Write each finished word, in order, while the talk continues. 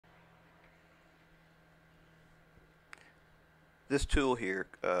This tool here,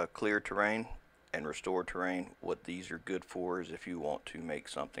 clear terrain and restore terrain, what these are good for is if you want to make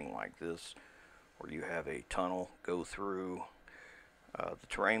something like this, where you have a tunnel go through the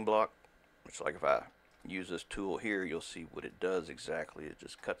terrain block. It's like if I use this tool here, you'll see what it does exactly. It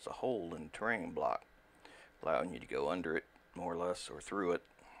just cuts a hole in the terrain block, allowing you to go under it more or less, or through it.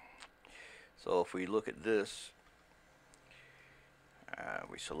 So if we look at this,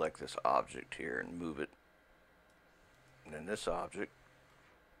 we select this object here and move it, and then this object,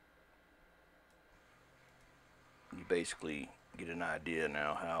 you basically get an idea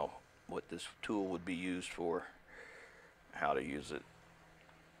now what this tool would be used for, how to use it.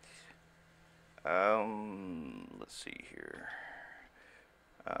 Let's see here.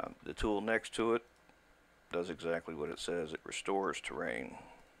 The tool next to it does exactly what it says. It restores terrain.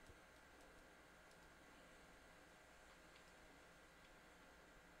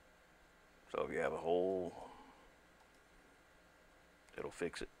 So if you have a hole, it'll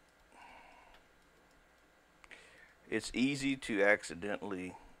fix it. It's easy to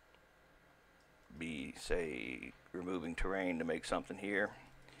accidentally be, say, removing terrain to make something here,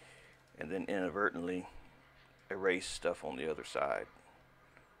 and then inadvertently erase stuff on the other side.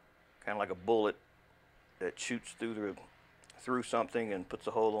 Kind of like a bullet that shoots through something and puts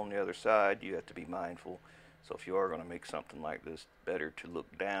a hole on the other side. You have to be mindful. So if you are going to make something like this, better to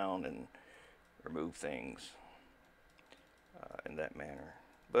look down and remove things in that manner.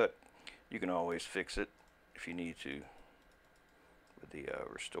 But you can always fix it if you need to with the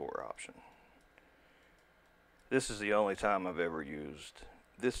restore option. This is the only time I've ever used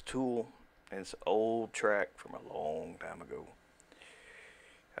this tool, and it's an old track from a long time ago.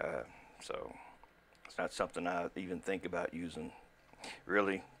 So it's not something I even think about using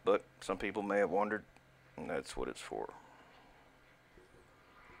really, but some people may have wondered, and that's what it's for.